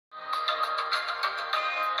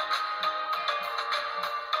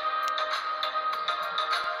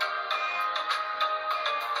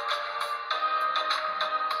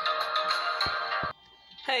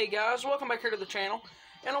Hey guys, welcome back here to the channel,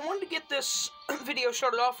 and I wanted to get this video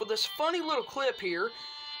started off with this funny little clip here.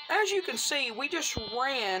 As you can see, we just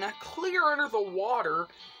ran clear under the water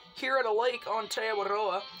here at a lake on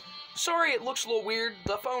Taiawaroa. Sorry it looks a little weird,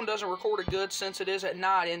 the phone doesn't record it good since it is at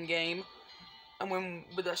night in game, and when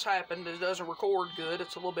this happened it doesn't record good,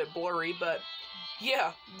 it's a little bit blurry, but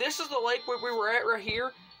yeah, this is the lake where we were at right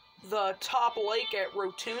here, the top lake at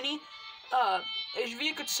Rotuni. As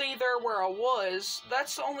you could see there where I was,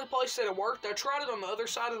 that's the only place that it worked. I tried it on the other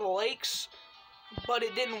side of the lakes, but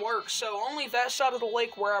it didn't work. So only that side of the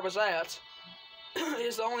lake where I was at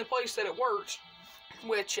is the only place that it worked,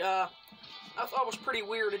 which I thought was pretty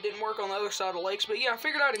weird. It didn't work on the other side of the lakes. But yeah, I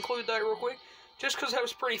figured I'd include that real quick, just because that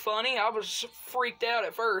was pretty funny. I was freaked out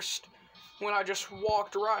at first when I just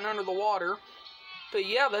walked right under the water. But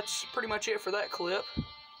yeah, that's pretty much it for that clip.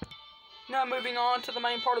 Now moving on to the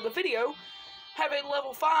main part of the video, have a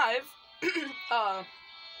level 5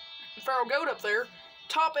 feral goat up there.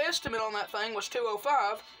 Top estimate on that thing was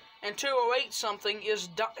 205, and 208 something is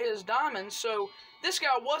diamond, so this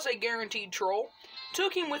guy was a guaranteed troll.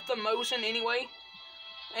 Took him with the Mosin anyway,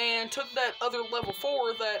 and took that other level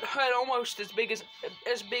 4 that had almost as big of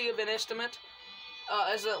an estimate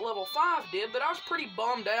as that level 5 did, but I was pretty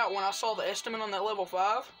bummed out when I saw the estimate on that level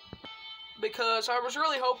 5, because I was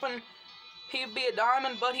really hoping he'd be a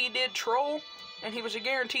diamond, but he did troll, and he was a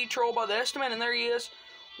guaranteed troll by the estimate, and there he is,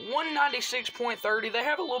 196.30. They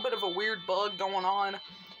have a little bit of a weird bug going on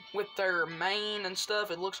with their mane and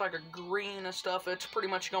stuff. It looks like a green and stuff. It's pretty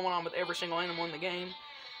much going on with every single animal in the game.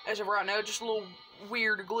 As of right now, just a little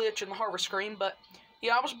weird glitch in the harvest screen, but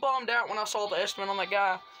yeah, I was bummed out when I saw the estimate on that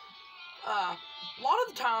guy. A lot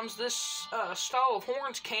of the times, this style of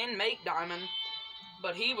horns can make diamond,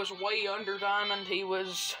 but he was way under diamond. He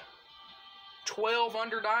was 12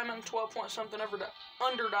 under diamond, 12 point something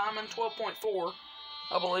under diamond, 12.4,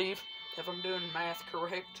 I believe, if I'm doing math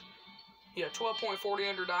correct. Yeah, 12.40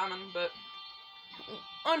 under diamond, but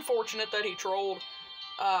unfortunate that he trolled.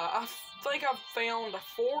 I think I've found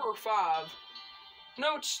 4 or 5.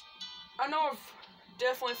 No, I know I've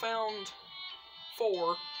definitely found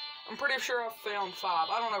 4. I'm pretty sure I've found 5.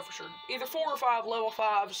 I don't know for sure. Either 4 or 5 level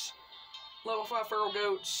 5s, level 5 feral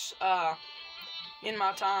goats, in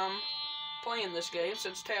my time playing this game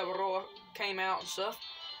since Taiawaroa came out and stuff,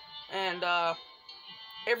 and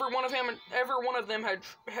every one of them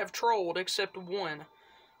have trolled except one.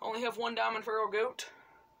 Only have one diamond feral goat.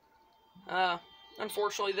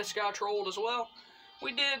 Unfortunately, this guy trolled as well.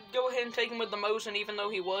 We did go ahead and take him with the Mosin, even though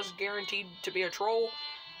he was guaranteed to be a troll.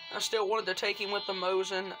 I still wanted to take him with the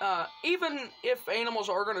Mosin. Even if animals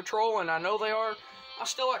are going to troll, and I know they are, I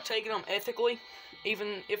still like taking them ethically.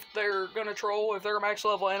 Even if they're going to troll, if they're a max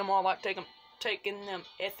level animal, I like taking them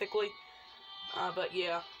ethically. But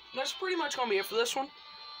yeah, that's pretty much going to be it for this one.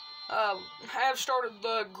 I have started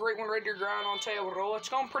the Great One Red Deer grind on Taiawaroa. It's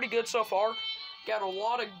going pretty good so far. Got a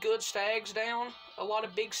lot of good stags down, a lot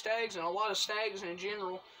of big stags, and a lot of stags in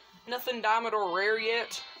general. Nothing diamond or rare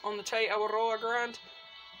yet on the Taiawaroa grind,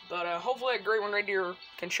 but hopefully a Great One Red Deer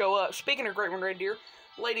can show up. Speaking of Great One Red Deer,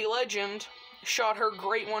 Lady Legend shot her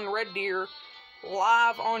Great One Red Deer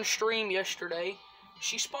live on stream yesterday.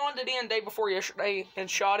 She spawned it in day before yesterday and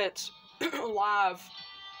shot it live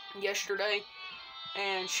yesterday,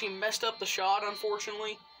 and she messed up the shot,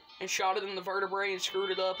 unfortunately, and shot it in the vertebrae and screwed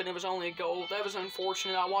it up, and it was only a gold. That was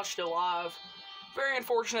unfortunate. I watched it live. Very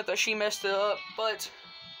unfortunate that she messed it up, but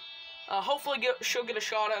hopefully she'll get a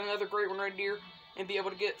shot at another Great One Red Deer and be able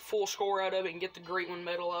to get full score out of it and get the Great One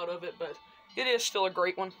medal out of it, but it is still a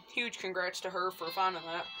great one. Huge congrats to her for finding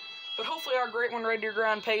that. But hopefully our Great One Red Deer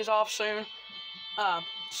grind pays off soon,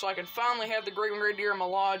 so I can finally have the Great One Red Deer in my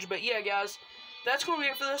lodge. But yeah, guys, that's going to be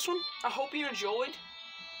it for this one. I hope you enjoyed.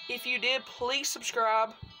 If you did, please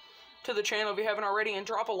subscribe to the channel if you haven't already, and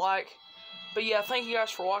drop a like. But yeah, thank you guys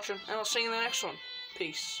for watching, and I'll see you in the next one.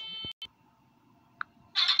 Peace.